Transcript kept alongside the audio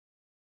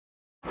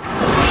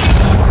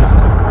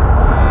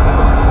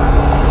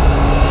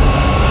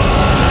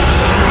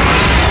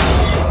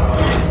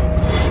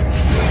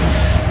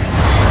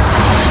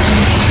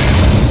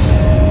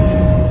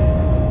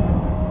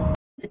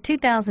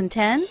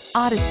2010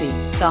 Odyssey.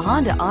 The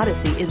Honda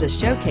Odyssey is a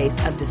showcase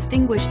of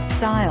distinguished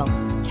style,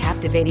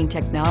 captivating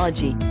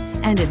technology,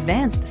 and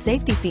advanced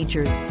safety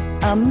features.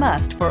 A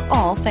must for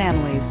all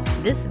families.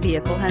 This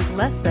vehicle has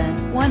less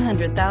than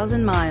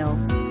 100,000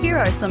 miles. Here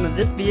are some of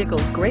this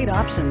vehicle's great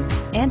options: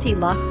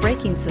 anti-lock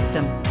braking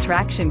system,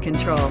 traction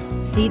control,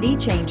 CD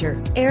changer,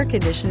 air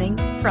conditioning,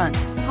 front,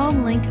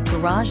 home link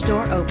garage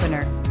door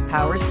opener,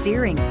 power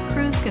steering,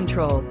 cruise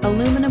control,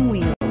 aluminum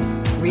wheels,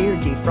 rear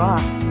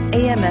defrost,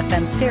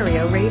 AM/FM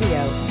stereo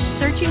radio.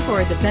 Searching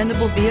for a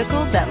dependable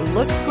vehicle that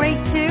looks great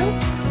too?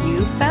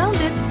 You found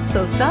it,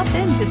 so stop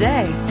in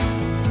today.